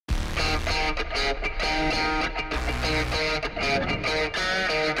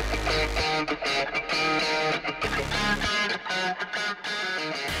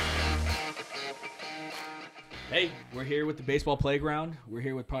We're here with the baseball playground. We're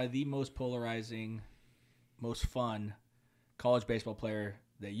here with probably the most polarizing, most fun college baseball player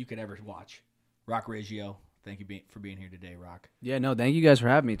that you could ever watch, Roc Riggio. Thank you for being here today, Roc. Yeah, no, thank you guys for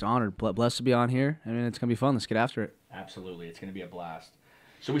having me. It's an honor. Blessed to be on here. I mean, it's going to be fun. Let's get after it. Absolutely. It's going to be a blast.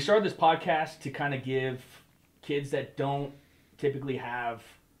 So we started this podcast to kind of give kids that don't typically have,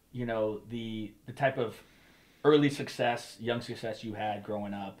 you know, the type of early success, young success you had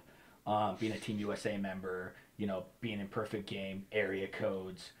growing up, being a Team USA member, you know, being in perfect game, area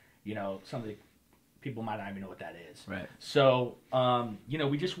codes, you know, some of the people might not even know what that is. Right. So, you know,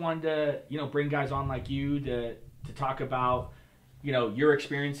 we just wanted to, you know, bring guys on like you to talk about, you know, your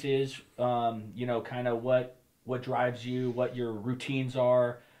experiences, you know, kind of what drives you, what your routines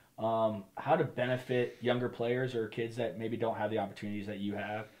are, how to benefit younger players or kids that maybe don't have the opportunities that you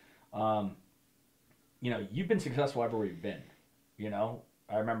have. You know, you've been successful everywhere you've been. You know,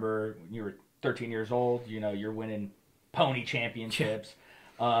 I remember when you were 13 years old, you know, you're winning pony championships.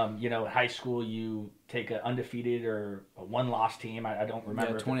 You know, high school, you take an undefeated or a one-loss team. I don't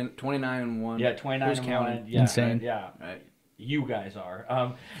remember. Yeah, 29-1. Yeah, 29-1. Yeah, insane. Yeah, right. You guys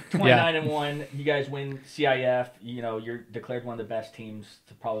are 29-1. You guys win CIF. You know, you're declared one of the best teams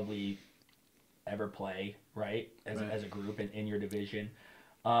to probably ever play, right? As a group in your division.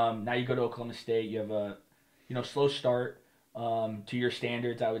 Now you go to Oklahoma State. You have a slow start to your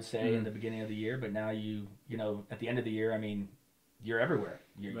standards, I would say, in the beginning of the year. But now you know at the end of the year, I mean, you're everywhere.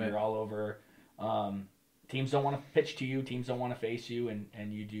 You're all over. Teams don't want to pitch to you. Teams don't want to face you,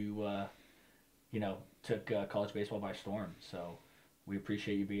 and you do. You know, took college baseball by storm. So we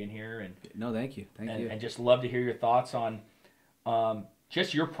appreciate you being here. And no, thank you, and just love to hear your thoughts on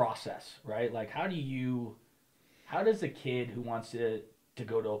just your process, right? Like, how does a kid who wants to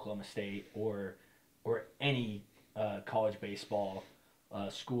go to Oklahoma State or any college baseball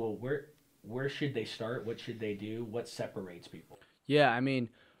school, where should they start? What should they do? What separates people? Yeah, I mean,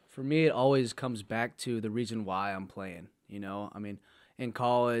 for me, it always comes back to the reason why I'm playing. You know, I mean, in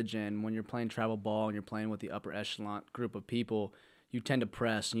college and when you're playing travel ball and you're playing with the upper echelon group of people, you tend to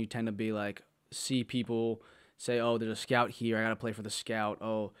press and you tend to be like, see people say, oh, there's a scout here, I got to play for the scout.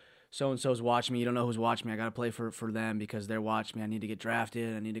 Oh, so-and-so's watching me. You don't know who's watching me. I got to play for them because they're watching me. I need to get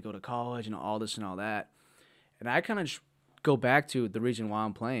drafted. I need to go to college and all this and all that. And I kind of go back to the reason why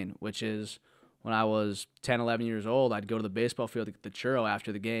I'm playing, which is when I was 10, 11 years old, I'd go to the baseball field to get the churro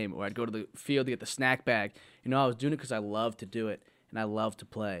after the game, or I'd go to the field to get the snack bag. You know, I was doing it because I love to do it, and I love to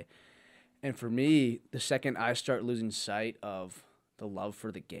play. And for me, the second I start losing sight of the love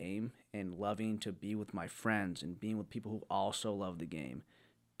for the game and loving to be with my friends and being with people who also love the game,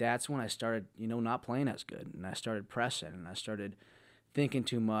 that's when I started, you know, not playing as good. And I started pressing, and I started thinking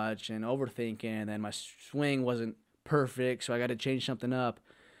too much and overthinking, and then my swing wasn't perfect, so I got to change something up.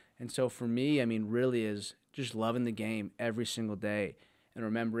 And so for me, I mean, really is just loving the game every single day and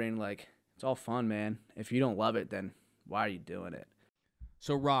remembering, like, it's all fun, man. If you don't love it, then why are you doing it?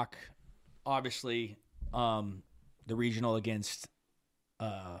 So, Roc, obviously, the regional against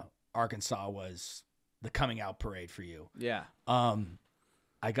Arkansas was the coming out parade for you. Yeah.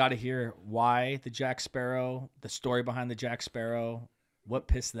 I got to hear why the Jack Sparrow, the story behind the Jack Sparrow, what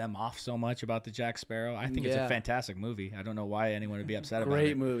pissed them off so much about the Jack Sparrow. I think it's a fantastic movie. I don't know why anyone would be upset about it.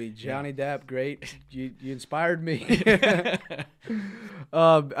 Great movie. Johnny Depp, great. You inspired me.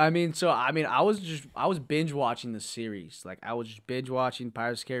 I was binge watching the series. Like, I was just binge watching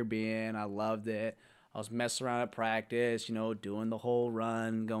Pirates of the Caribbean. I loved it. I was messing around at practice, you know, doing the whole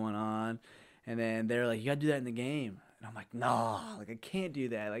run going on. And then they're like, you got to do that in the game. And I'm like, no, like, I can't do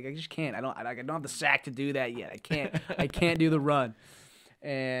that. Like, I just can't. I don't have the sack to do that yet. I can't do the run.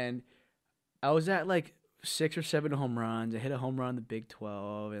 And I was at like 6 or 7 home runs. I hit a home run in the Big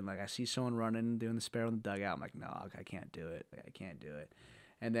 12, and like I see someone running, doing the Sparrow in the dugout. I'm like, no, I can't do it. Like, I can't do it.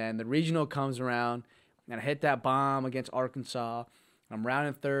 And then the regional comes around, and I hit that bomb against Arkansas. I'm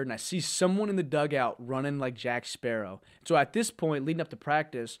rounding third, and I see someone in the dugout running like Jack Sparrow. So at this point, leading up to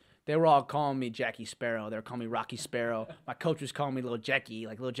practice, they were all calling me Jackie Sparrow. They were calling me Rocky Sparrow. My coach was calling me Little Jackie,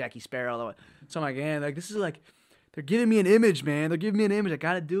 like Little Jackie Sparrow. So I'm like, man, like, this is like, they're giving me an image, man. They're giving me an image. I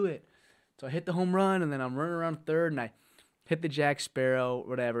got to do it. So I hit the home run, and then I'm running around third, and I hit the Jack Sparrow,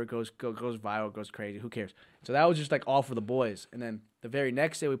 whatever. It goes viral, goes crazy. Who cares? So that was just like all for the boys. And then the very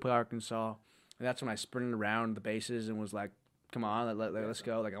next day we play Arkansas, and that's when I sprinted around the bases and was like, come on, let's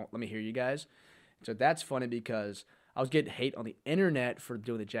go. Like, let me hear you guys. So that's funny because I was getting hate on the internet for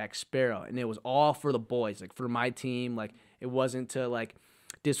doing the Jack Sparrow, and it was all for the boys, like for my team. Like, it wasn't to like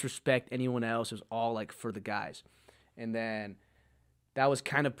disrespect anyone else. It was all like for the guys. And then that was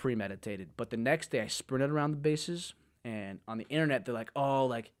kind of premeditated. But the next day I sprinted around the bases, And on the internet, they're like, oh,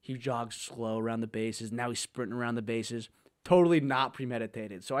 like he jogs slow around the bases. Now he's sprinting around the bases. Totally not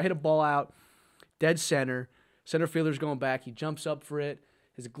premeditated. So I hit a ball out, dead center. Center fielder's going back. He jumps up for it.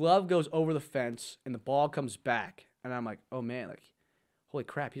 His glove goes over the fence, and the ball comes back. And I'm like, oh, man, like, holy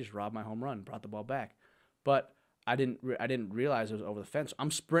crap, he just robbed my home run and brought the ball back. But I didn't realize it was over the fence.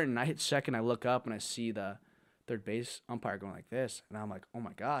 I'm sprinting. I hit second. I look up, and I see the third base umpire going like this. And I'm like, oh,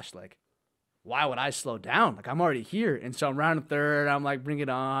 my gosh, like, why would I slow down? Like, I'm already here. And so I'm rounding third. I'm like, bring it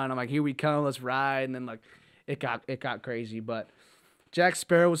on. I'm like, here we come. Let's ride. And then, like, it got crazy. But Jack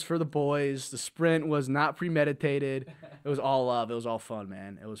Sparrow was for the boys. The sprint was not premeditated. It was all love. It was all fun,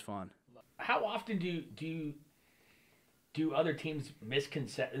 man. It was fun. How often do other teams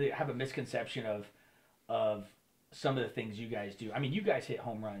have a misconception of some of the things you guys do? I mean, you guys hit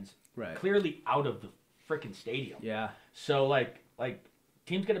home runs clearly out of the freaking stadium. Yeah. So like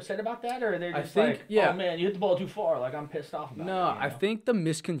teams get upset about that, or they're just oh man, you hit the ball too far. Like, I'm pissed off about it. No, I think the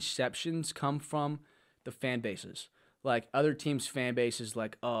misconceptions come from the fan bases. Like, other teams' fan bases,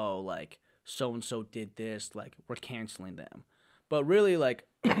 like, oh, like, so-and-so did this, like, we're canceling them. But really, like,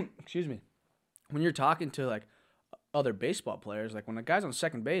 excuse me, when you're talking to, like, other baseball players, like, when a guy's on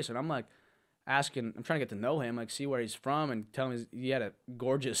second base and I'm, like, I'm trying to get to know him, like, see where he's from and tell him he had a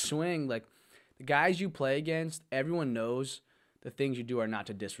gorgeous swing. Like, the guys you play against, everyone knows the things you do are not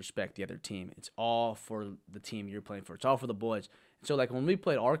to disrespect the other team. It's all for the team you're playing for. It's all for the boys. And so, like, when we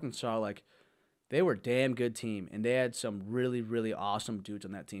played Arkansas, like, they were a damn good team, and they had some really, really awesome dudes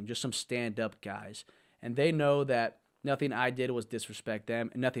on that team, just some stand-up guys. And they know that nothing I did was disrespect them,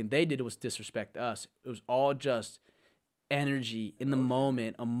 and nothing they did was disrespect us. It was all just energy in the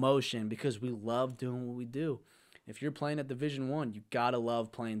moment, emotion, because we love doing what we do. If you're playing at Division I, you got to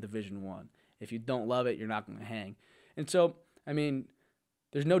love playing Division I. If you don't love it, you're not going to hang. And so, I mean,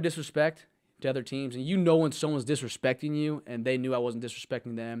 there's no disrespect to other teams, and you know when someone's disrespecting you, and they knew I wasn't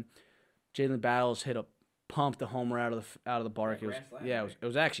disrespecting them. Jalen Battles pumped a homer out of the park. It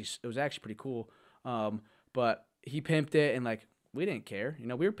was actually pretty cool. But he pimped it, and like, we didn't care. You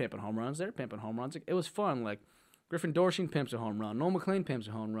know, we were pimping home runs. They were pimping home runs. It was fun. Like, Griffin Dorsey pimps a home run. Noel McLean pimps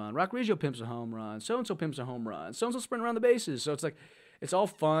a home run. Roc Riggio pimps a home run. So and so pimps a home run. So and so sprint around the bases. So it's like, it's all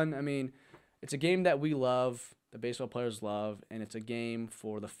fun. I mean, it's a game that we love, the baseball players love, and it's a game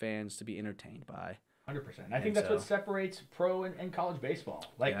for the fans to be entertained by. 100%. I think that's what separates pro and college baseball.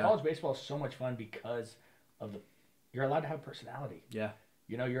 Like, college baseball is so much fun because of you're allowed to have personality. Yeah.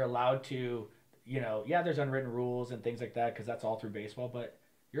 You know, you're allowed to, there's unwritten rules and things like that because that's all through baseball, but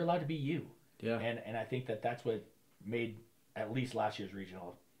you're allowed to be you. Yeah. And I think that's what made at least last year's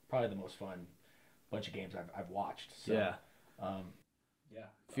regional probably the most fun bunch of games I've watched. So, yeah. Yeah.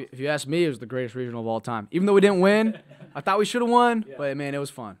 If you ask me, it was the greatest regional of all time. Even though we didn't win, I thought we should have won, but man, it was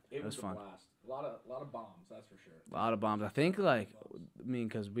fun. It was fun. A blast. A lot of bombs, that's for sure. A lot of bombs. I think,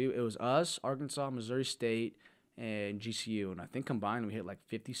 because it was us, Arkansas, Missouri State, and GCU, and I think combined we hit like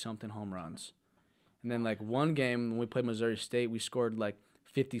 50-something home runs. And then like one game when we played Missouri State, we scored like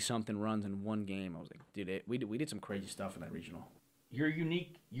 50-something runs in one game. I was like, dude, we did some crazy stuff in that regional. You're a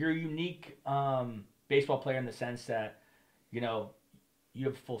unique baseball player in the sense that, you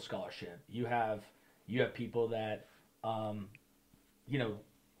have full scholarship. You have people that,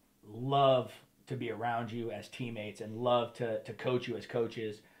 love to be around you as teammates and love to coach you as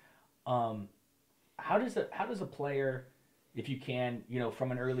coaches. How does a player, if you can,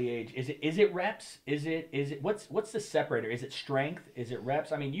 from an early age, is it reps? Is it what's the separator? Is it strength? Is it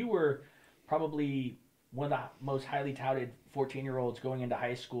reps? I mean, you were probably one of the most highly touted 14-year-olds going into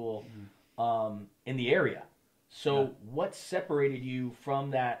high school in the area. So what separated you from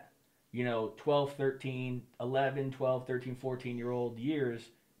that, 12, 13, 11, 12, 13, 14-year-old years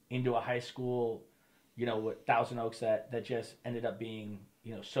into a high school, with Thousand Oaks that just ended up being,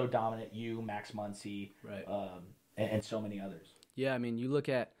 so dominant, you, Max Muncy, right. And so many others. Yeah, I mean, you look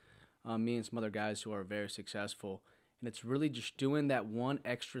at me and some other guys who are very successful, and it's really just doing that one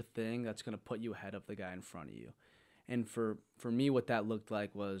extra thing that's going to put you ahead of the guy in front of you. And for me, what that looked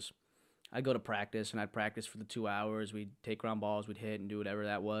like was I'd go to practice, and I'd practice for the 2 hours. We'd take ground balls, we'd hit and do whatever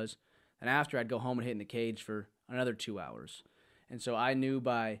that was. And after, I'd go home and hit in the cage for another 2 hours. And so I knew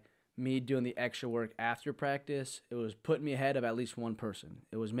by me doing the extra work after practice, it was putting me ahead of at least one person.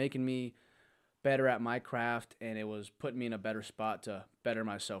 It was making me better at my craft, and it was putting me in a better spot to better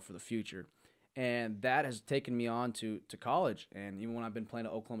myself for the future. And that has taken me on to college. And even when I've been playing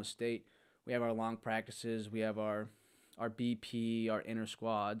at Oklahoma State, we have our long practices. We have our BP, our inner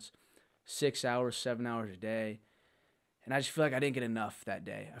squads, 6 hours, 7 hours a day. And I just feel like I didn't get enough that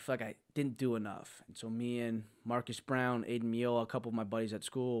day. I feel like I didn't do enough. And so me and Marcus Brown, Aiden Miola, a couple of my buddies at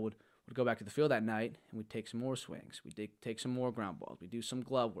school would We'd go back to the field that night, and we'd take some more swings. We'd take some more ground balls. We'd do some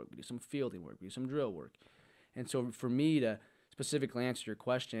glove work. We'd do some fielding work. We'd do some drill work. And so for me to specifically answer your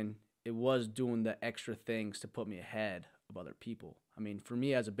question, it was doing the extra things to put me ahead of other people. I mean, for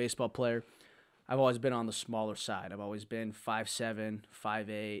me as a baseball player, I've always been on the smaller side. I've always been 5'7",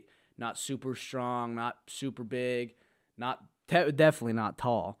 5'8", not super strong, not super big, definitely not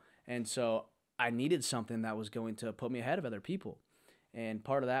tall. And so I needed something that was going to put me ahead of other people. And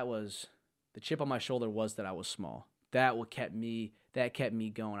part of that was the chip on my shoulder was that I was small. That kept me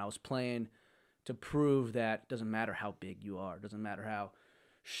going. I was playing to prove that it doesn't matter how big you are, it doesn't matter how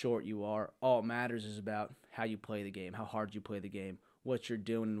short you are. All it matters is about how you play the game, how hard you play the game, what you're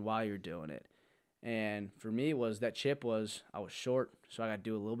doing and why you're doing it. And for me, that chip was I was short, so I got to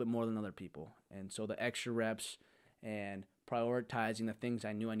do a little bit more than other people. And so the extra reps and prioritizing the things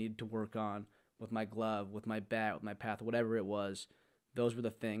I knew I needed to work on with my glove, with my bat, with my path, whatever it was, those were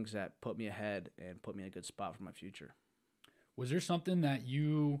the things that put me ahead and put me in a good spot for my future. Was there something that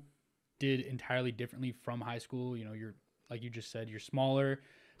you did entirely differently from high school? You know, you're like you just said, you're smaller.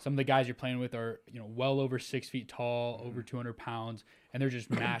 Some of the guys you're playing with are, well over 6 feet tall, over 200 pounds, and they're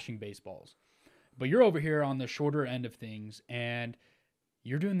just mashing baseballs. But you're over here on the shorter end of things, and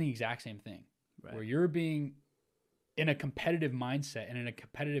you're doing the exact same thing, right? Where you're being in a competitive mindset and in a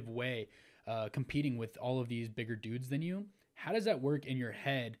competitive way, competing with all of these bigger dudes than you. How does that work in your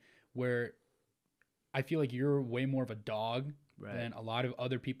head where I feel like you're way more of a dog than a lot of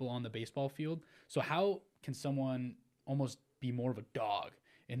other people on the baseball field? So how can someone almost be more of a dog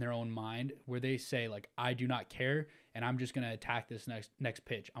in their own mind where they say, like, I do not care, and I'm just going to attack this next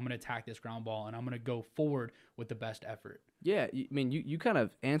pitch. I'm going to attack this ground ball, and I'm going to go forward with the best effort. Yeah, I mean, you kind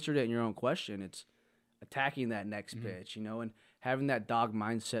of answered it in your own question. It's attacking that next pitch, and having that dog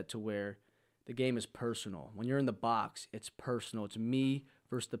mindset to where the game is personal. When you're in the box, it's personal. It's me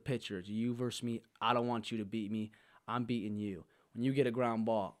versus the pitcher. It's you versus me. I don't want you to beat me. I'm beating you. When you get a ground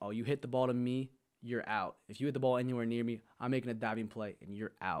ball, you hit the ball to me, you're out. If you hit the ball anywhere near me, I'm making a diving play, and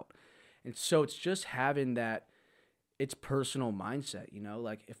you're out. And so it's just having that it's personal mindset,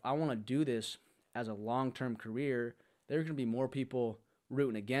 Like, if I want to do this as a long-term career, there's going to be more people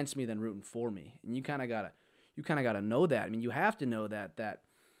rooting against me than rooting for me. And you kind of gotta know that. I mean, you have to know that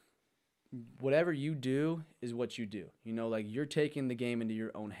whatever you do is what you do. Like, you're taking the game into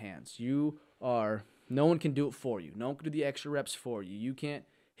your own hands. No one can do it for you. No one can do the extra reps for you. You can't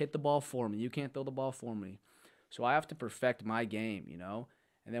hit the ball for me. You can't throw the ball for me. So I have to perfect my game,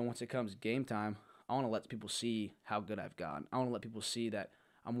 And then once it comes game time, I want to let people see how good I've gotten. I want to let people see that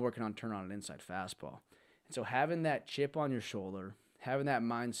I'm working on turn on an inside fastball. And so having that chip on your shoulder, having that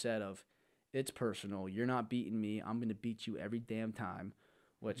mindset of it's personal, you're not beating me, I'm going to beat you every damn time,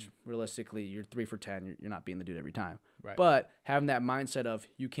 which realistically you're 3 for 10, you're not beating the dude every time. Right. But having that mindset of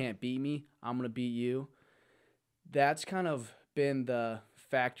you can't beat me, I'm going to beat you, that's kind of been the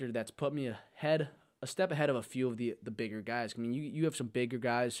factor that's put me a step ahead of a few of the bigger guys. I mean, you have some bigger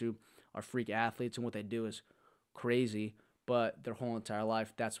guys who are freak athletes, and what they do is crazy, but their whole entire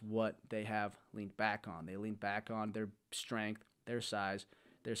life, that's what they have leaned back on. They lean back on their strength, their size,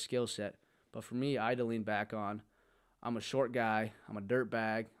 their skill set. But for me, I had to lean back on, I'm a short guy, I'm a dirt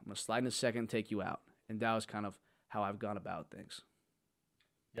bag, I'm going to slide in a second and take you out. And that was kind of how I've gone about things.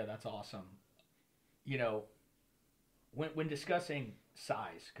 Yeah, that's awesome. When discussing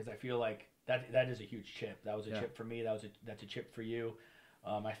size, because I feel like that is a huge chip. That was a chip for me. That's a chip for you.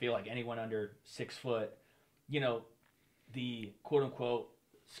 I feel like anyone under 6 foot, the quote unquote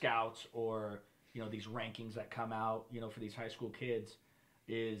scouts or these rankings that come out, for these high school kids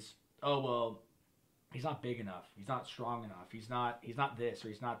is, he's not big enough, he's not strong enough, he's not this or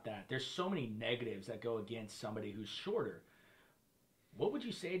he's not that. There's so many negatives that go against somebody who's shorter. What would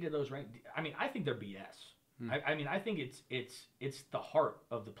you say to those I mean, I think they're BS. I mean, I think it's the heart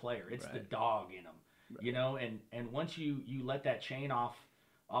of the player. It's the dog in them, and once you let that chain off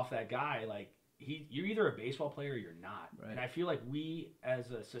that guy, like you're either a baseball player or you're not. Right. And I feel like we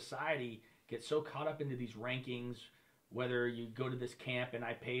as a society get so caught up into these rankings, whether you go to this camp and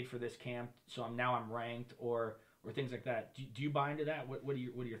I paid for this camp, so I'm ranked or things like that. Do you buy into that? What are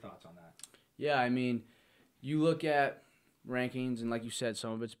your thoughts on that? Yeah, I mean, you look at rankings and like you said,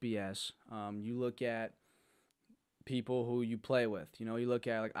 some of it's BS. You look at people who you play with. You look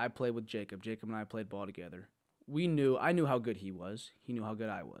at, like, I played with Jacob. Jacob and I played ball together. I knew how good he was. He knew how good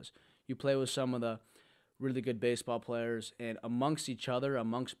I was. You play with some of the really good baseball players, and amongst each other,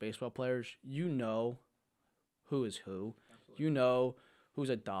 amongst baseball players, you know who is who. Absolutely. You know who's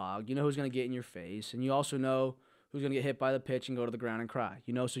a dog. You know who's going to get in your face, and you also know who's going to get hit by the pitch and go to the ground and cry.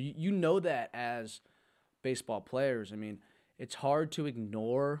 So you know that as baseball players. I mean, it's hard to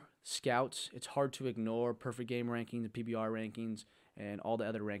ignore scouts, it's hard to ignore perfect game rankings, PBR rankings, and all the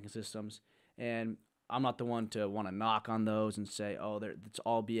other ranking systems. And I'm not the one to want to knock on those and say, oh, it's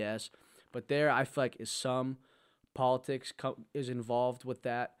all BS. But there, I feel like is some politics is involved with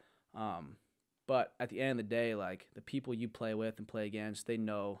that. But at the end of the day, like the people you play with and play against, they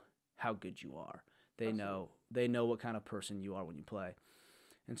know how good you are. They know what kind of person you are when you play.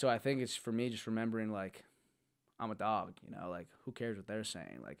 And so I think it's for me just remembering like I'm a dog, like who cares what they're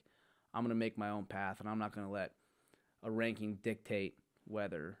saying? Like I'm gonna make my own path, and I'm not gonna let a ranking dictate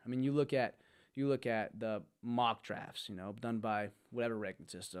whether. I mean, you look at the mock drafts, done by whatever ranking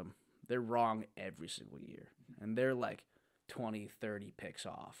system. They're wrong every single year, and they're like 20, 30 picks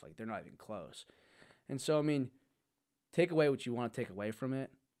off. Like they're not even close. And so I mean, take away what you want to take away from it,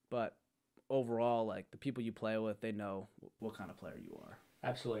 but overall, like the people you play with, they know what kind of player you are.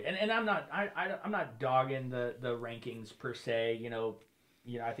 Absolutely, and I'm not dogging the rankings per se.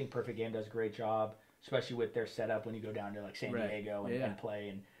 I think Perfect Game does a great job, especially with their setup when you go down to like San Diego and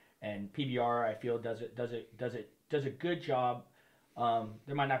play, and PBR I feel does a good job.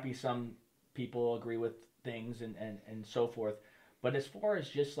 There might not be some people agree with things and so forth, but as far as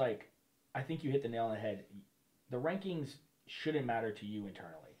just like, I think you hit the nail on the head. The rankings shouldn't matter to you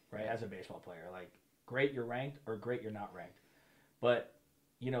internally, right? As a baseball player, like great you're ranked or great you're not ranked, but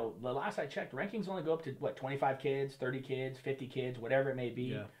the last I checked, rankings only go up to, 25 kids, 30 kids, 50 kids, whatever it may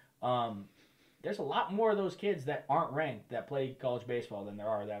be. Yeah. There's a lot more of those kids that aren't ranked that play college baseball than there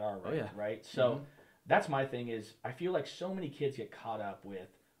are that are ranked, right? So that's my thing is I feel like so many kids get caught up with,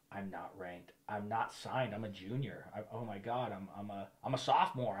 I'm not ranked, I'm not signed, I'm a junior. Oh my God, I'm a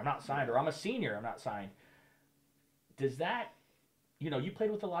sophomore, I'm not signed, or I'm a senior, I'm not signed. Does that, you played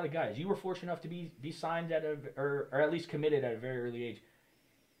with a lot of guys. You were fortunate enough to be signed or at least committed at a very early age.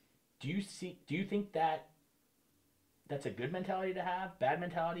 Do you think that's a good mentality to have? Bad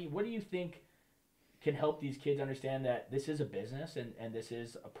mentality? What do you think can help these kids understand that this is a business and this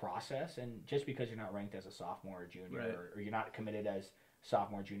is a process, and just because you're not ranked as a sophomore or junior, right, or you're not committed as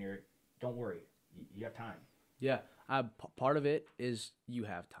sophomore, junior, don't worry. You have time. Yeah. Part of it is you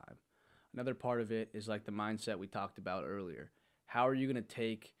have time. Another part of it is like the mindset we talked about earlier. How are you going to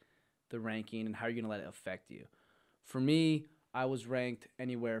take the ranking and how are you going to let it affect you? For me, I was ranked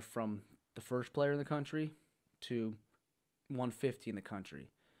anywhere from the first player in the country to 150 in the country.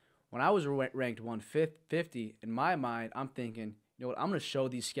 When I was ranked 150, in my mind, I'm thinking, I'm going to show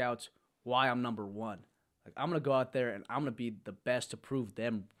these scouts why I'm number one. Like, I'm going to go out there and I'm going to be the best to prove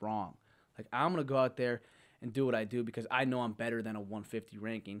them wrong. Like, I'm going to go out there and do what I do because I know I'm better than a 150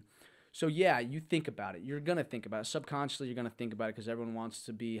 ranking. So, yeah, you think about it. You're going to think about it. Subconsciously, you're going to think about it because everyone wants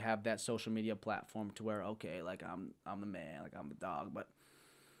to have that social media platform to where, okay, like, I'm the man, like, I'm the dog. But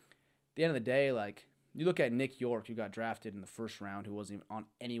at the end of the day, like, you look at Nick York, who got drafted in the first round, who wasn't even on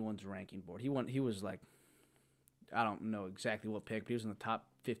anyone's ranking board. He was, like, I don't know exactly what pick, but he was in the top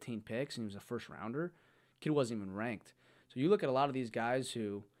 15 picks, and he was a first-rounder. Kid wasn't even ranked. So you look at a lot of these guys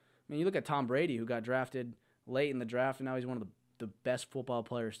who, you look at Tom Brady, who got drafted late in the draft, and now he's one of the best football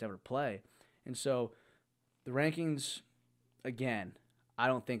players to ever play. And so the rankings, again, I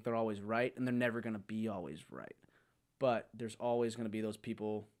don't think they're always right, and they're never going to be always right. But there's always going to be those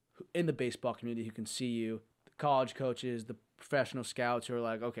people in the baseball community who can see you, the college coaches, the professional scouts who are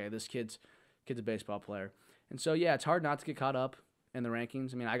like, okay, this kid's a baseball player. And so, yeah, it's hard not to get caught up in the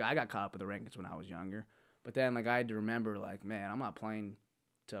rankings. I mean, I got caught up with the rankings when I was younger. But then, like, I had to remember, like, man, I'm not playing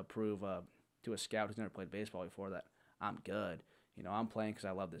to prove to a scout who's never played baseball before that I'm good. I'm playing because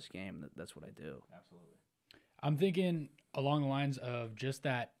I love this game. That's what I do. Absolutely. I'm thinking along the lines of just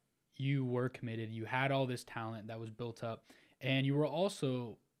that you were committed. You had all this talent that was built up, and you were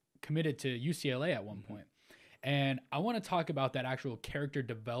also committed to UCLA at one point. And I want to talk about that actual character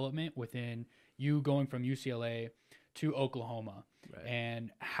development within you going from UCLA to Oklahoma, right,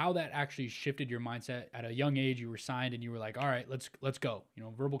 and how that actually shifted your mindset at a young age. You were signed and you were like, all right, let's go,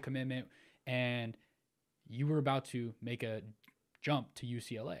 verbal commitment. And you were about to make a jump to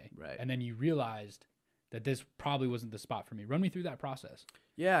UCLA. Right. And then you realized that this probably wasn't the spot for me. Run me through that process.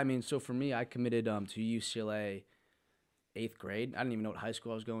 Yeah, I mean, so for me, I committed to UCLA 8th grade. I didn't even know what high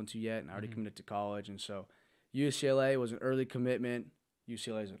school I was going to yet, and I already committed to college. And so UCLA was an early commitment.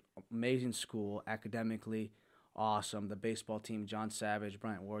 UCLA is an amazing school, academically awesome. The baseball team, John Savage,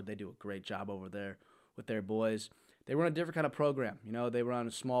 Bryant Ward, they do a great job over there with their boys. They run a different kind of program. They run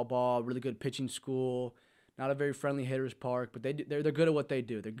a small ball, really good pitching school, not a very friendly hitter's park, but they're good at what they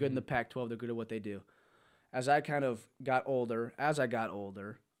do. They're good in the Pac-12. They're good at what they do. As I got older, I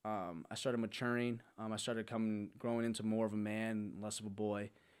started maturing. I started growing into more of a man, less of a boy,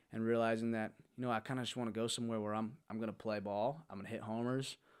 and realizing that I kind of just want to go somewhere where I'm going to play ball. I'm going to hit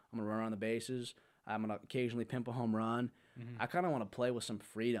homers. I'm going to run around the bases. I'm going to occasionally pimp a home run. I kind of want to play with some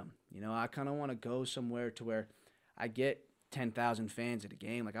freedom. You know, I kind of want to go somewhere to where I get 10,000 fans at a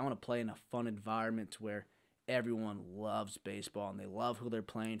game. Like, I want to play in a fun environment to where everyone loves baseball and they love who they're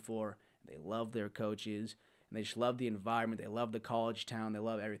playing for. They love their coaches and they just love the environment. They love the college town. They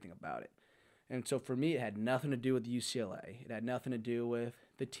love everything about it. And so for me, it had nothing to do with UCLA. It had nothing to do with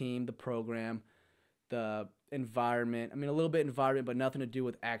the team, the program, the environment. I mean, a little bit environment, but nothing to do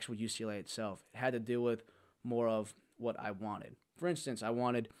with actual UCLA itself. It had to do with more of what I wanted. For instance, I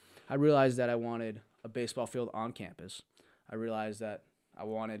realized that I wanted a baseball field on campus. I realized that I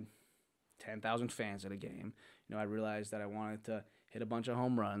wanted 10,000 fans at a game. You know, I realized that I wanted to hit a bunch of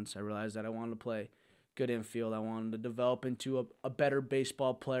home runs. I realized that I wanted to play good infield. I wanted to develop into a better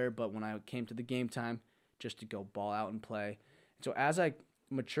baseball player, but when I came to the game time, just to go ball out and play. And so as I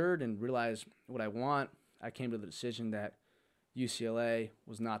matured and realized what I want, I came to the decision that UCLA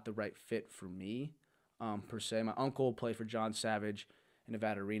was not the right fit for me, per se. My uncle played for John Savage in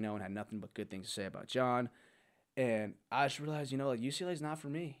Nevada, Reno, and had nothing but good things to say about John. And I just realized, you know, like UCLA is not for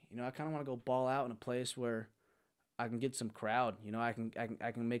me. You know, I kind of want to go ball out in a place where I can get some crowd. You know, I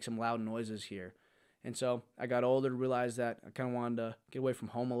can make some loud noises here. And so I got older, realized that I kind of wanted to get away from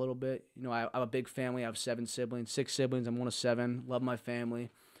home a little bit. You know, I have a big family. I have 6 siblings. I'm one of 7. Love my family.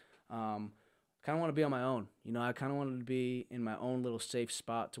 Kind of want to be on my own. You know, I kind of wanted to be in my own little safe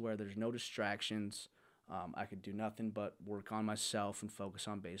spot to where there's no distractions. I could do nothing but work on myself and focus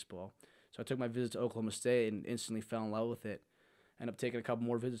on baseball. So I took my visit to Oklahoma State and instantly fell in love with it. Ended up taking a couple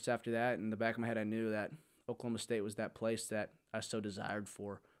more visits after that. In the back of my head, I knew that Oklahoma State was that place that I so desired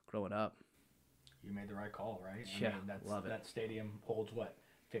for growing up. You made the right call, right? Yeah, love it. That stadium holds, what,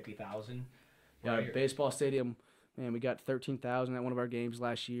 50,000? Yeah, our baseball stadium, man, we got 13,000 at one of our games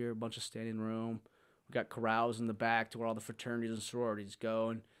last year, a bunch of standing room. We got corrals in the back to where all the fraternities and sororities go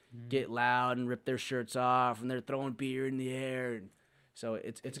and get loud and rip their shirts off, and they're throwing beer in the air. And so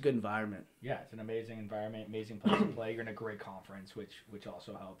it's a good environment. Yeah, it's an amazing environment, amazing place to play. You're in a great conference, which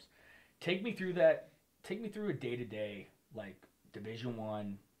also helps. Take me through that. Take me through a day-to-day, like, Division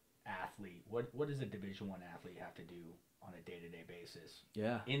I athlete. What does a Division I athlete have to do on a day-to-day basis?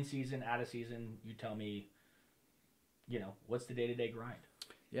 Yeah. In season, out of season, you tell me, you know, what's the day-to-day grind?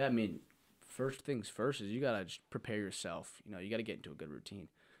 Yeah, I mean, first things first is you got to just prepare yourself. You know, you got to get into a good routine.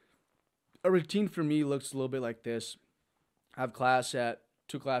 A routine for me looks a little bit like this. I have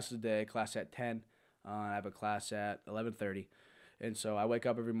 2 classes a day, class at 10. I have a class at 11:30. And so I wake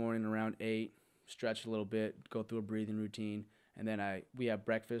up every morning around 8, stretch a little bit, go through a breathing routine, and then we have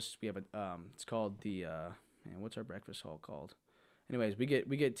breakfast. We have it's called the what's our breakfast hall called? Anyways, we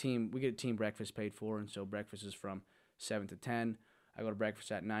get team breakfast paid for, and so breakfast is from 7 to 10. I go to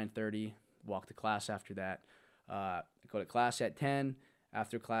breakfast at 9:30, walk to class after that. I go to class at 10.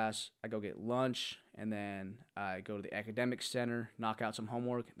 After class, I go get lunch, and then I go to the academic center, knock out some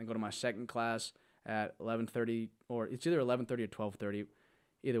homework, and then go to my second class at 11:30, or it's either 11:30 or 12:30.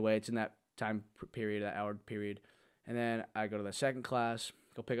 Either way, it's in that time period, that hour period. And then I go to the second class,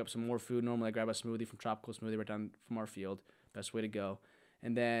 go pick up some more food. Normally, I grab a smoothie from Tropical Smoothie right down from our field. Best way to go.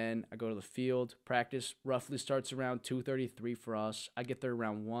 And then I go to the field. Practice roughly starts around 2:33 for us. I get there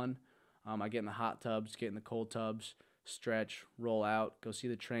around 1. I get in the hot tubs, get in the cold tubs, stretch, roll out, go see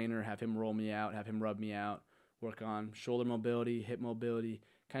the trainer, have him roll me out, have him rub me out, work on shoulder mobility, hip mobility,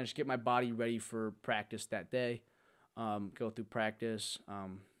 kind of just get my body ready for practice that day. Go through practice.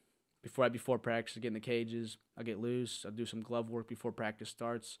 Before practice, I get in the cages. I get loose. I do some glove work before practice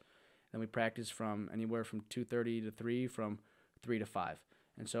starts. Then we practice from anywhere from 2:30 to 3, from 3 to 5.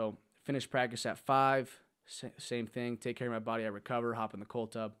 And so finish practice at 5. Same thing. Take care of my body. I recover. Hop in the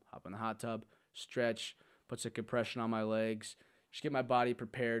cold tub. Hop in the hot tub. Stretch. Put some compression on my legs. Just get my body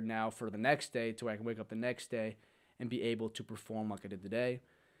prepared now for the next day to where I can wake up the next day and be able to perform like I did today.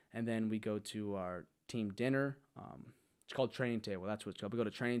 And then we go to our team dinner. It's called training table. That's what it's called. We go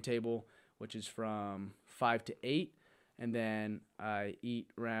to training table, which is from 5 to 8. And then I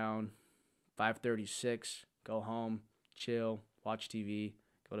eat around 5:36, go home, chill, watch TV,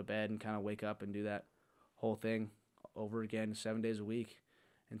 go to bed, and kind of wake up and do that whole thing over again 7 days a week.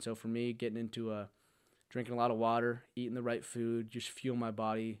 And so for me, getting into drinking a lot of water, eating the right food, just fuel my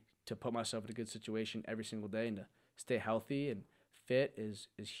body to put myself in a good situation every single day and to stay healthy and fit is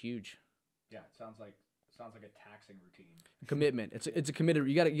huge. Yeah, it sounds like a taxing routine. Commitment. It's a committed.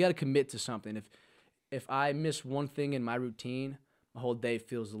 You got to commit to something. If I miss one thing in my routine, my whole day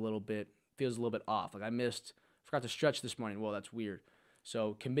feels a little bit off. Like forgot to stretch this morning. Well, that's weird.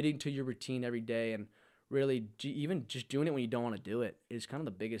 So committing to your routine every day and really even just doing it when you don't want to do it is kind of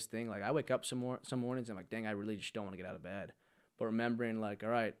the biggest thing. Like I wake up some mornings and I'm like, dang, I really just don't want to get out of bed. but remembering like, all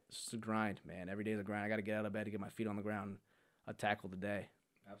right, this is a grind, man. Every day is a grind. I got to get out of bed to get my feet on the ground and tackle the day.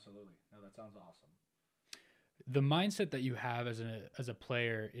 Absolutely. No, that sounds awesome. The mindset that you have as a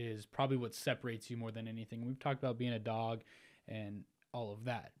player is probably what separates you more than anything. We've talked about being a dog and all of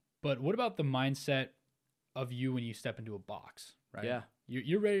that. But what about the mindset of you when you step into a box, right? Yeah.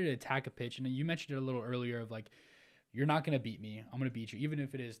 You're ready to attack a pitch. And you mentioned it a little earlier of like, you're not going to beat me. I'm going to beat you, even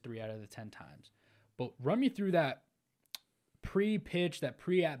if it is 3 out of the 10 times. But run me through that pre-pitch, that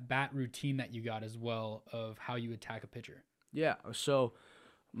pre-at-bat routine that you got as well of how you attack a pitcher. Yeah. So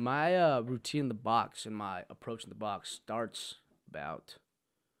my routine in the box and my approach in the box starts about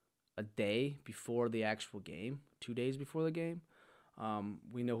a day before the actual game, 2 days before the game.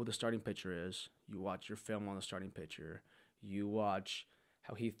 We know who the starting pitcher is. You watch your film on the starting pitcher. You watch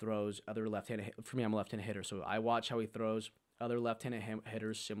how he throws other left-handed. For me, I'm a left-handed hitter, so I watch how he throws other left-handed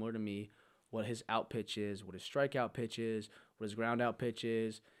hitters similar to me, what his out pitch is, what his strikeout pitch is, what his ground out pitch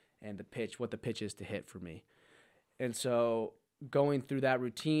is, and what the pitch is to hit for me. And so going through that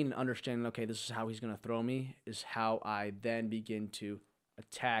routine and understanding, okay, this is how he's going to throw me, is how I then begin to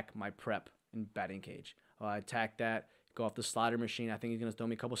attack my prep in batting cage. I attack that, go off the slider machine. I think he's going to throw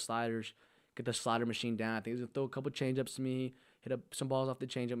me a couple sliders, get the slider machine down. I think he's going to throw a couple changeups to me, hit up some balls off the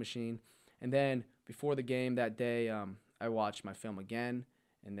changeup machine. And then before the game that day, I watch my film again,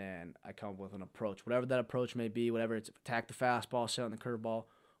 and then I come up with an approach. Whatever that approach may be, whatever it's attack the fastball, set on the curveball,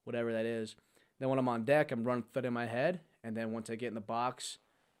 whatever that is. Then when I'm on deck, I'm running foot in my head, and then once I get in the box,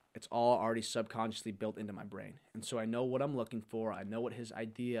 it's all already subconsciously built into my brain. And so I know what I'm looking for. I know what his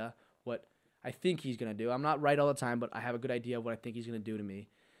idea, what I think he's going to do. I'm not right all the time, but I have a good idea of what I think he's going to do to me.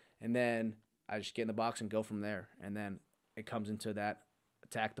 And then I just get in the box and go from there. And then it comes into that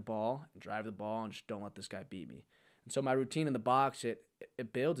attack the ball and drive the ball and just don't let this guy beat me. And so my routine in the box, it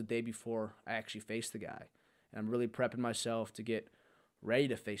builds a day before I actually face the guy. And I'm really prepping myself to get ready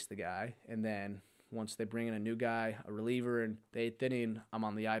to face the guy. And then once they bring in a new guy, a reliever, and the 8th inning, I'm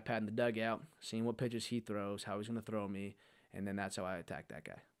on the iPad in the dugout, seeing what pitches he throws, how he's going to throw me, and then that's how I attack that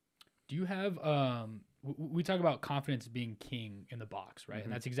guy. Do you have we talk about confidence being king in the box, right? Mm-hmm.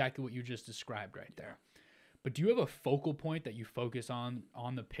 And that's exactly what you just described right there. But do you have a focal point that you focus on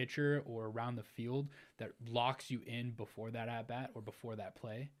the pitcher or around the field that locks you in before that at-bat or before that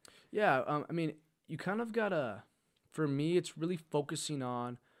play? Yeah, I mean, you kind of got to, for me, it's really focusing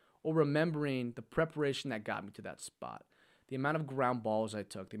on or remembering the preparation that got me to that spot. The amount of ground balls I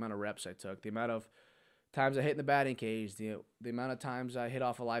took, the amount of reps I took, the amount of times I hit in the batting cage, the amount of times I hit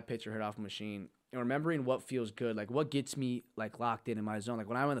off a live pitch or hit off a machine, and remembering what feels good, like what gets me like locked in my zone. Like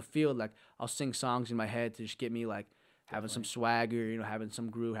when I'm in the field, like I'll sing songs in my head to just get me like having some swagger, having some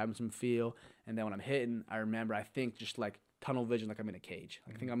groove, having some feel. And then when I'm hitting, I think just like tunnel vision, like I'm in a cage.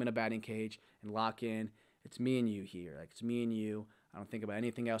 Like I think I'm in a batting cage and lock in. It's me and you here. Like it's me and you. I don't think about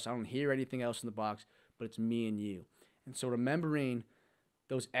anything else. I don't hear anything else in the box, but it's me and you. And so remembering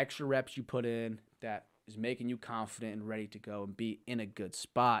those extra reps you put in that is making you confident and ready to go and be in a good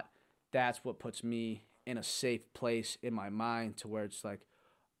spot, that's what puts me in a safe place in my mind to where it's like,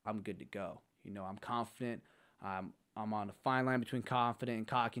 I'm good to go. I'm confident. I'm on a fine line between confident and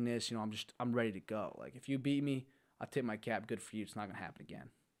cockiness. I'm ready to go. Like if you beat me, I'll tip my cap. Good for you. It's not going to happen again.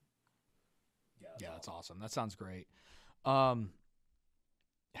 Yeah, that's awesome. That sounds great.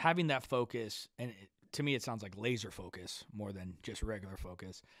 Having that focus, and to me it sounds like laser focus more than just regular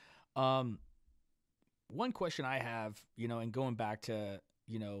focus. One question I have, and going back to,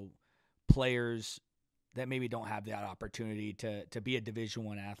 players that maybe don't have that opportunity to be a Division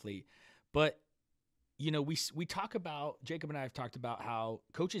I athlete, but we talk about, Jacob and I have talked about how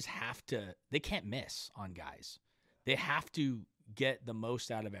coaches they can't miss on guys. They have to get the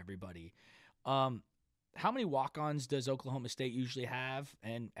most out of everybody. How many walk-ons does Oklahoma State usually have,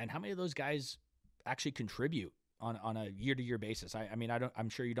 and how many of those guys actually contribute on a year-to-year basis? I'm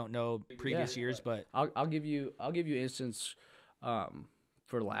sure you don't know previous years, but I'll give you instance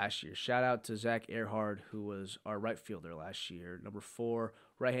for last year. Shout out to Zach Earhart, who was our right fielder last year, number 4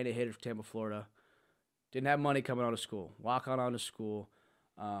 right-handed hitter for Tampa, Florida. Didn't have money coming out of school. Walk on out of school.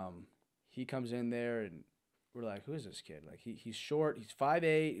 He comes in there and we're like, who is this kid? Like he's short, he's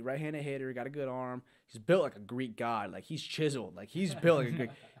 5'8", right-handed hitter, got a good arm. He's built like a Greek god. Like he's chiseled. Like he's built like a Greek.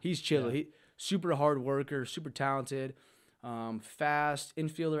 He's chiseled. He super hard worker, super talented, fast,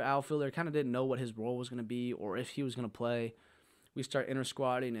 infielder, outfielder. Kind of didn't know what his role was going to be or if he was going to play. We start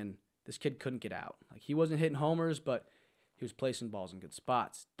inter-squatting, and this kid couldn't get out. Like he wasn't hitting homers, but he was placing balls in good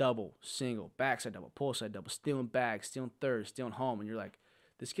spots. Double, single, backside double, pull side double, stealing bags, stealing thirds, stealing home. And you're like,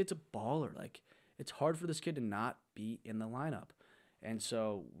 this kid's a baller. Like it's hard for this kid to not be in the lineup. And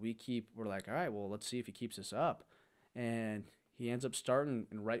so we're like, all right, well, let's see if he keeps this up. And he ends up starting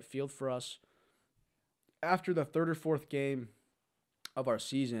in right field for us. After the third or fourth game of our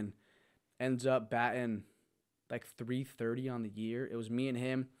season, ends up batting like 330 on the year. It was me and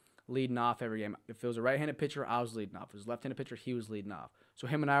him leading off every game. If it was a right-handed pitcher, I was leading off. If it was a left-handed pitcher, he was leading off. So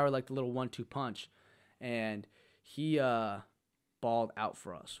him and I were like the little 1-2 punch. And he balled out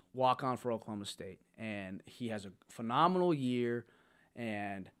for us. Walk on for Oklahoma State. And he has a phenomenal year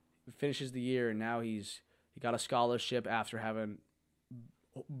and finishes the year, and now he got a scholarship after having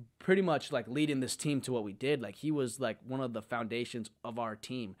pretty much like leading this team to what we did. Like he was like one of the foundations of our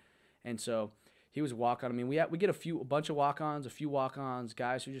team. And so he was a walk-on. I mean, we get a bunch of walk-ons,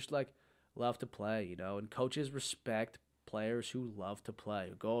 guys who just like love to play, you know, and coaches respect players who love to play,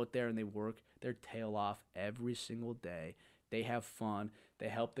 who go out there and they work their tail off every single day. They have fun. They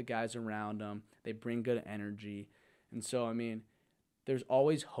help the guys around them. They bring good energy. And so, I mean, there's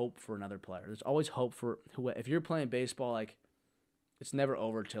always hope for another player. There's always hope for if you're playing baseball, like it's never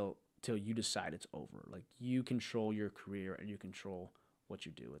over till you decide it's over. Like you control your career and you control what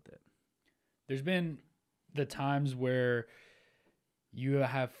you do with it. There's been the times where you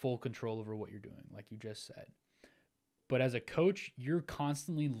have full control over what you're doing, like you just said. But as a coach, you're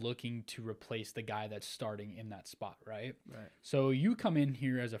constantly looking to replace the guy that's starting in that spot, right? Right. So you come in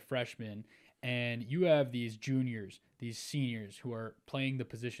here as a freshman and you have these juniors, these seniors who are playing the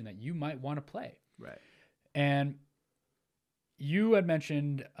position that you might want to play. Right. And you had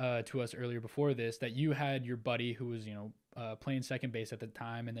mentioned to us earlier before this that you had your buddy who was, playing second base at the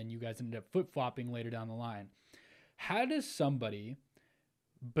time, and then you guys ended up flip-flopping later down the line. How does somebody,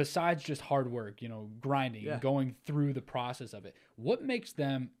 besides just hard work, grinding, and going through the process of it, what makes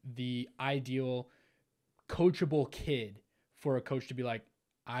them the ideal coachable kid for a coach to be like,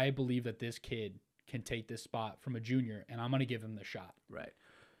 I believe that this kid can take this spot from a junior, and I'm going to give him the shot? Right.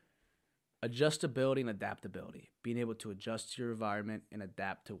 Adjustability and adaptability. Being able to adjust to your environment and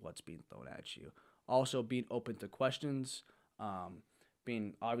adapt to what's being thrown at you. Also being open to questions,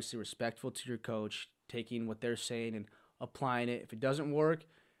 being obviously respectful to your coach, taking what they're saying and applying it. If it doesn't work,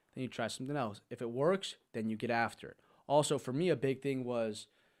 then you try something else. If it works, then you get after it. Also, for me, a big thing was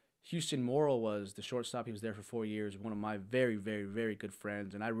Houston Morrill was the shortstop. He was there for 4 years, one of my very, very, very good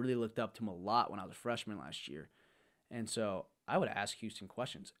friends, and I really looked up to him a lot when I was a freshman last year. And so I would ask Houston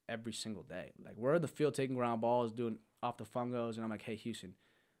questions every single day. Like, where are the field taking ground balls, doing off the fungos? And I'm like, hey, Houston,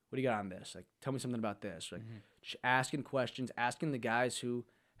 what do you got on this? Like, tell me something about this. Like, just asking questions, asking the guys who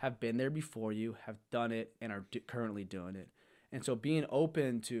have been there before you, have done it, and are currently doing it. And so being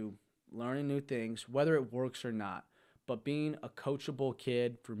open to learning new things, whether it works or not, but being a coachable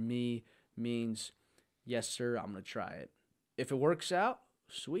kid for me means, yes, sir, I'm going to try it. If it works out,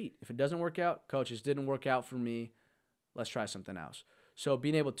 sweet. If it doesn't work out, coach, it didn't work out for me. Let's try something else. So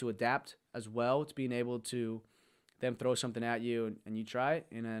being able to adapt as well, to being able to them throw something at you and you try it,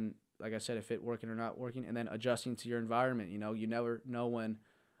 and then, like I said, if it working or not working, and then adjusting to your environment. You never know when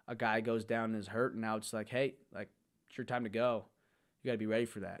a guy goes down and is hurt, and now it's like, hey, like, it's your time to go. You got to be ready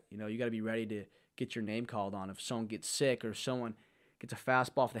for that. You got to be ready to get your name called on if someone gets sick or someone gets a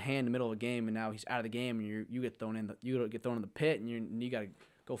fastball off the hand in the middle of a game, and now he's out of the game, and you get thrown in the pit, and you got to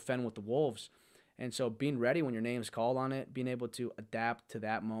go fend with the wolves. And so being ready when your name is called on it, being able to adapt to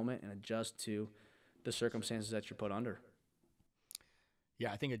that moment and adjust to the circumstances that you're put under.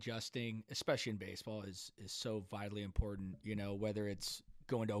 Yeah, I think adjusting, especially in baseball, is so vitally important, whether it's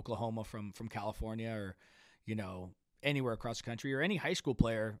going to Oklahoma from California or, anywhere across the country, or any high school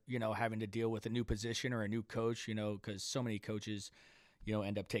player, having to deal with a new position or a new coach, because so many coaches,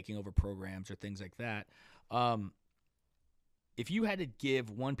 end up taking over programs or things like that. If you had to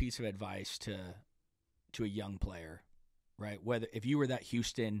give one piece of advice to a young player, right? If you were that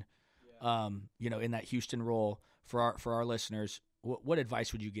Houston, in that Houston role for our listeners, what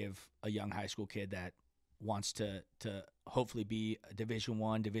advice would you give a young high school kid that wants to hopefully be a Division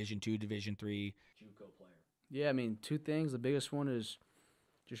I, Division II, Division III JUCO player? Yeah, I mean, two things. The biggest one is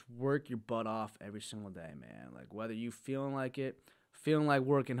just work your butt off every single day, man. Like, whether you feeling like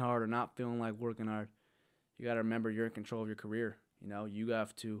working hard or not feeling like working hard, you got to remember you're in control of your career. You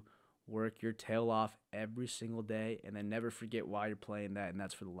have to work your tail off every single day, and then never forget why you're playing that, and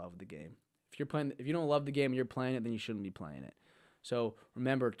that's for the love of the game. If you don't love the game and you're playing it, then you shouldn't be playing it. So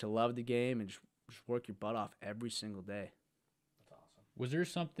remember to love the game and just work your butt off every single day. That's awesome. Was there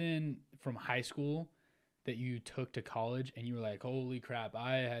something from high school that you took to college and you were like, holy crap,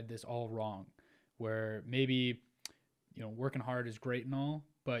 I had this all wrong, where maybe, working hard is great and all,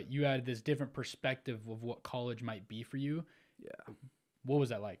 but you had this different perspective of what college might be for you? Yeah. What was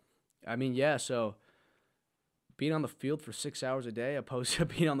that like? I mean, yeah, so being on the field for 6 hours a day opposed to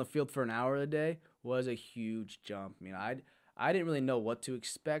being on the field for an hour a day was a huge jump. I mean, I didn't really know what to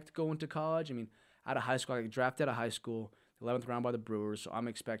expect going to college. I mean, out of high school, I got drafted out of high school, 11th round by the Brewers, so I'm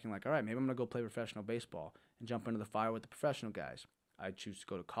expecting like, all right, maybe I'm going to go play professional baseball and jump into the fire with the professional guys. I choose to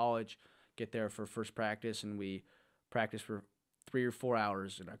go to college, get there for first practice, and we practice for 3 or 4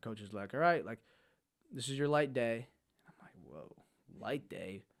 hours, and our coach is like, all right, like, this is your light day. I'm like, whoa, light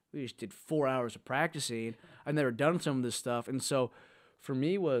day? We just did 4 hours of practicing. I've never done some of this stuff. And so for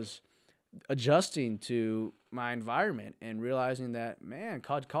me was adjusting to my environment and realizing that, man,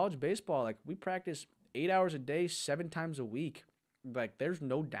 college baseball, like we practice 8 hours a day, 7 times a week. Like there's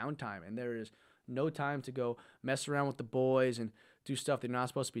no downtime, and there is no time to go mess around with the boys and do stuff they're not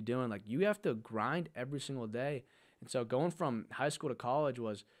supposed to be doing. Like you have to grind every single day. And so going from high school to college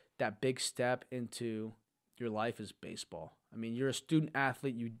was that big step into your life is baseball. I mean, you're a student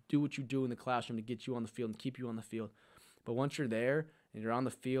athlete. You do what you do in the classroom to get you on the field and keep you on the field. But once you're there and you're on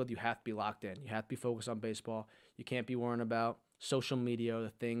the field, you have to be locked in. You have to be focused on baseball. You can't be worrying about social media or the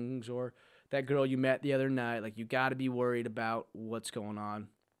things or that girl you met the other night. Like, you got to be worried about what's going on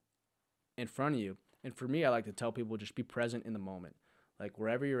in front of you. And for me, I like to tell people just be present in the moment. Like,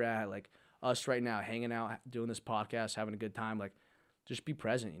 wherever you're at, like us right now, hanging out, doing this podcast, having a good time, like, just be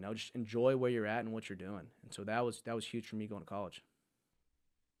present, just enjoy where you're at and what you're doing. And so that was huge for me going to college.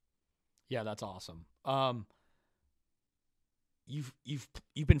 Yeah, that's awesome.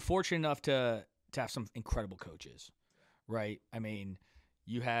 You've been fortunate enough to have some incredible coaches, right? I mean,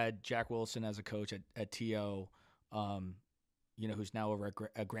 you had Jack Wilson as a coach at TO, who's now over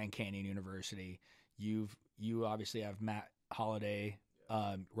at Grand Canyon University. You obviously have Matt Holliday,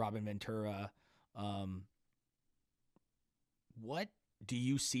 Robin Ventura. What do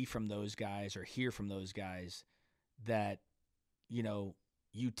you see from those guys or hear from those guys that,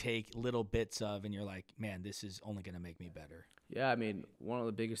 you take little bits of and you're like, man, this is only going to make me better? Yeah, I mean, one of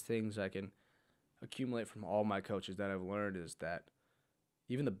the biggest things I can accumulate from all my coaches that I've learned is that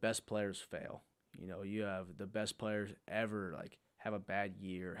even the best players fail. You have the best players ever, like, have a bad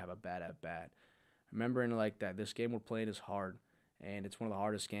year, have a bad at-bat. Remembering, like, that this game we're playing is hard, and it's one of the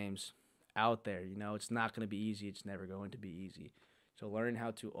hardest games out there. It's not going to be easy. It's never going to be easy. So learning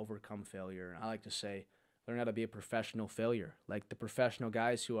how to overcome failure, and I like to say, learn how to be a professional failure. Like the professional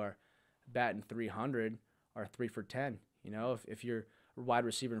guys who are batting 300 are 3 for 10. If you're a wide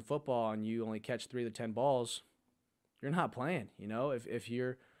receiver in football and you only catch 3 of the 10 balls, you're not playing. If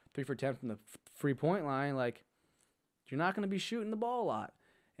you're 3 for 10 from the free point line, like, you're not going to be shooting the ball a lot.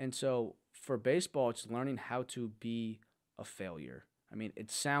 And so for baseball, it's learning how to be a failure. I mean,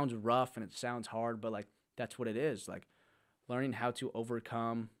 it sounds rough and it sounds hard, but like that's what it is. Like learning how to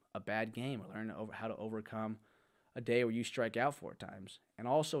overcome a bad game, or learning how to overcome a day where you strike out 4 times, and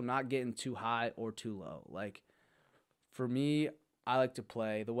also not getting too high or too low. Like for me,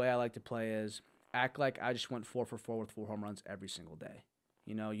 the way I like to play is act like I just went 4 for 4 with 4 home runs every single day.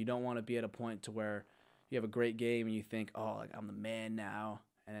 You don't want to be at a point to where you have a great game and you think, oh, like I'm the man now.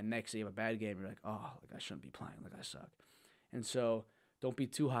 And then next day you have a bad game, you're like, oh, like I shouldn't be playing, like I suck. And so don't be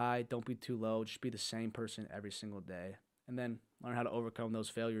too high, don't be too low. Just be the same person every single day. And then learn how to overcome those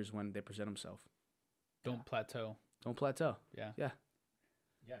failures when they present themselves. Don't plateau. Don't plateau. Yeah. Yeah,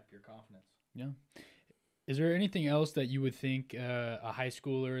 pure confidence. Yeah. Is there anything else that you would think a high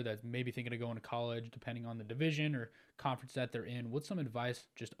schooler that's maybe thinking of going to college, depending on the division or conference that they're in, what's some advice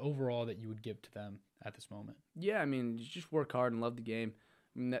just overall that you would give to them at this moment? Yeah, I mean, you just work hard and love the game.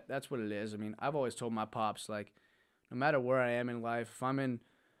 I mean, that's what it is. I mean, I've always told my pops, like, no matter where I am in life, if I'm in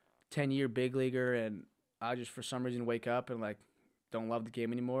 10-year big leaguer and I just for some reason wake up and, like, don't love the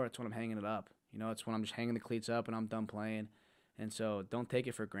game anymore, that's when I'm hanging it up. It's when I'm just hanging the cleats up and I'm done playing. And so don't take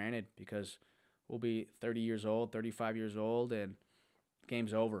it for granted, because we'll be 30 years old, 35 years old, and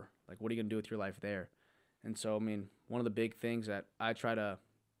game's over. Like, what are you going to do with your life there? And so, I mean, one of the big things that I try to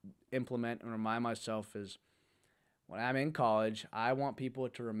implement and remind myself is when I'm in college, I want people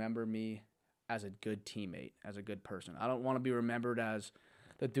to remember me as a good teammate, as a good person. I don't want to be remembered as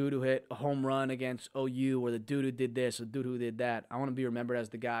the dude who hit a home run against OU, or the dude who did this, or the dude who did that. I want to be remembered as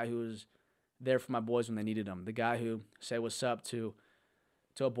the guy who was there for my boys when they needed them, the guy who said what's up to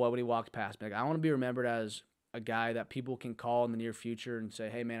a boy when he walked past me. Like, I want to be remembered as a guy that people can call in the near future and say,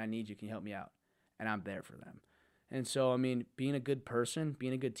 hey, man, I need you. Can you help me out? And I'm there for them. And so, I mean, being a good person,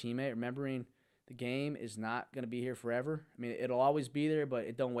 being a good teammate, remembering the game is not going to be here forever. I mean, it'll always be there, but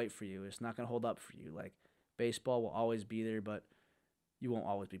it don't wait for you. It's not going to hold up for you. Like, baseball will always be there, but you won't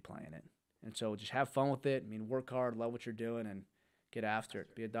always be playing it. And so just have fun with it. I mean, work hard, love what you're doing, and get after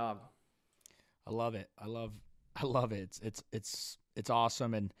it. Be a dog. I love it. I love it. It's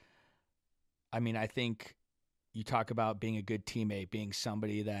awesome. And I mean, I think you talk about being a good teammate, being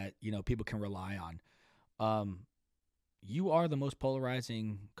somebody that, people can rely on. you are the most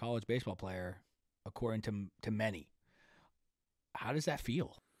polarizing college baseball player, according to many. How does that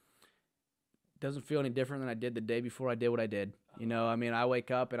feel? Doesn't feel any different than I did the day before I did what I did. You know, I mean, I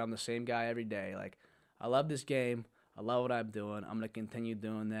wake up and I'm the same guy every day. Like, I love this game. I love what I'm doing. I'm going to continue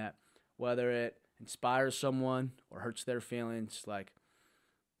doing that. Whether it inspires someone or hurts their feelings, like,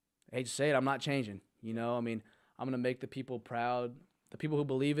 I hate to say it, I'm not changing. You know, I mean, I'm going to make the people proud. The people who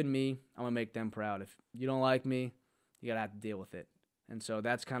believe in me, I'm going to make them proud. If you don't like me, you got to have to deal with it. And so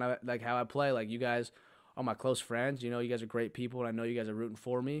that's kind of like how I play. Like, you guys are my close friends. You know, you guys are great people, and I know you guys are rooting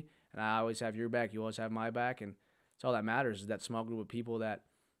for me. And I always have your back. You always have my back. And it's all that matters is that small group of people that,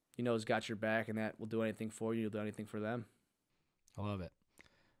 you know, has got your back and that will do anything for you, will do anything for them. I love it.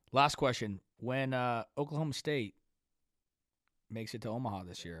 Last question. When Oklahoma State makes it to Omaha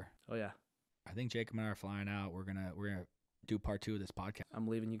this year, Oh, yeah. I think Jacob and I are flying out. We're gonna do part 2 of this podcast. I'm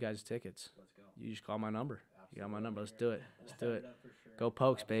leaving you guys tickets. Let's go. You just call my number. You got my number. Let's do it. Let's do it. Go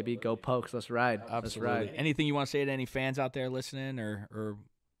Pokes, baby. Go Pokes. Let's ride. Let's ride. Anything you want to say to any fans out there listening, or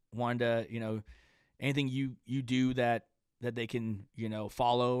wanting to, you know, anything you do that they can, you know,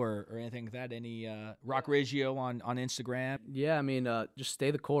 follow or anything like that? Any Roc Riggio on Instagram? Yeah, I mean, just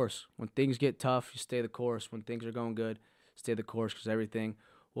stay the course. When things get tough, you stay the course. When things are going good, stay the course, because everything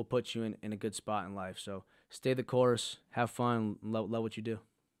will put you in a good spot in life. So stay the course, have fun, love what you do.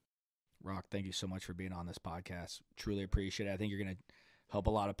 Roc, thank you so much for being on this podcast. Truly appreciate it. I think you're going to help a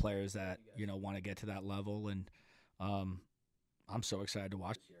lot of players that, you know, want to get to that level, and I'm so excited to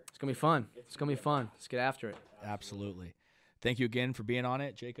watch. It's going to be fun. It's going to be fun. Let's get after it. Absolutely. Thank you again for being on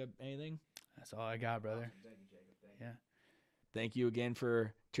it. Jacob, anything? That's all I got, brother. Yeah. Thank you again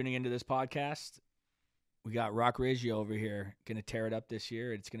for tuning into this podcast. We got Roc Riggio over here, going to tear it up this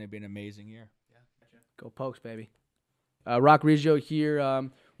year. It's going to be an amazing year. Go Pokes, baby. Roc Riggio here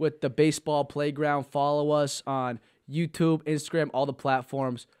with the Baseball Playground. Follow us on YouTube, Instagram, all the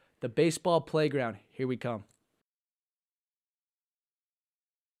platforms. The Baseball Playground. Here we come.